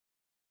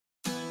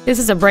This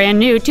is a brand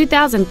new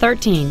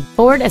 2013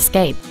 Ford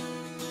Escape.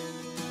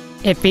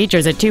 It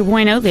features a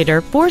 2.0-liter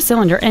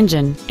four-cylinder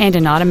engine and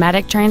an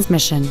automatic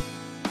transmission.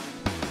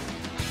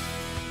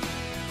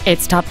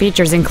 Its top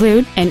features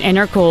include an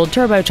intercooled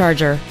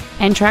turbocharger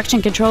and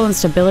traction control and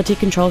stability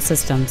control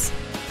systems.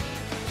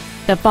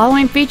 The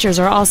following features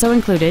are also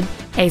included: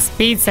 a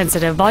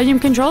speed-sensitive volume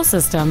control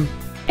system,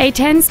 a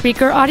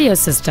 10-speaker audio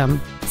system,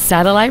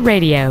 satellite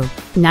radio,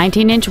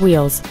 19-inch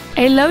wheels,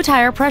 a low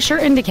tire pressure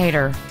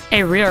indicator,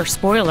 a rear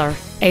spoiler,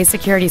 a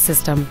security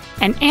system,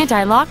 an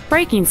anti-lock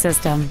braking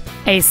system,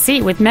 a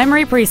seat with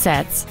memory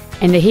presets,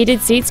 and the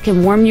heated seats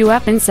can warm you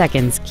up in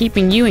seconds,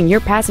 keeping you and your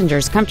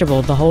passengers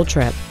comfortable the whole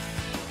trip.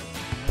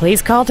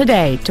 Please call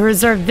today to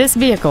reserve this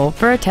vehicle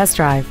for a test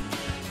drive.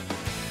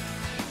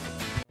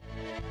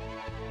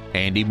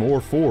 Andy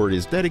Mohr Ford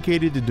is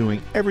dedicated to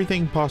doing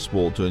everything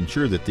possible to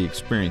ensure that the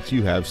experience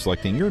you have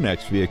selecting your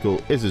next vehicle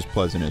is as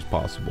pleasant as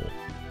possible.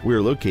 We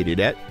are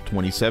located at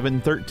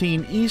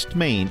 2713 East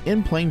Main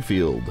in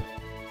Plainfield.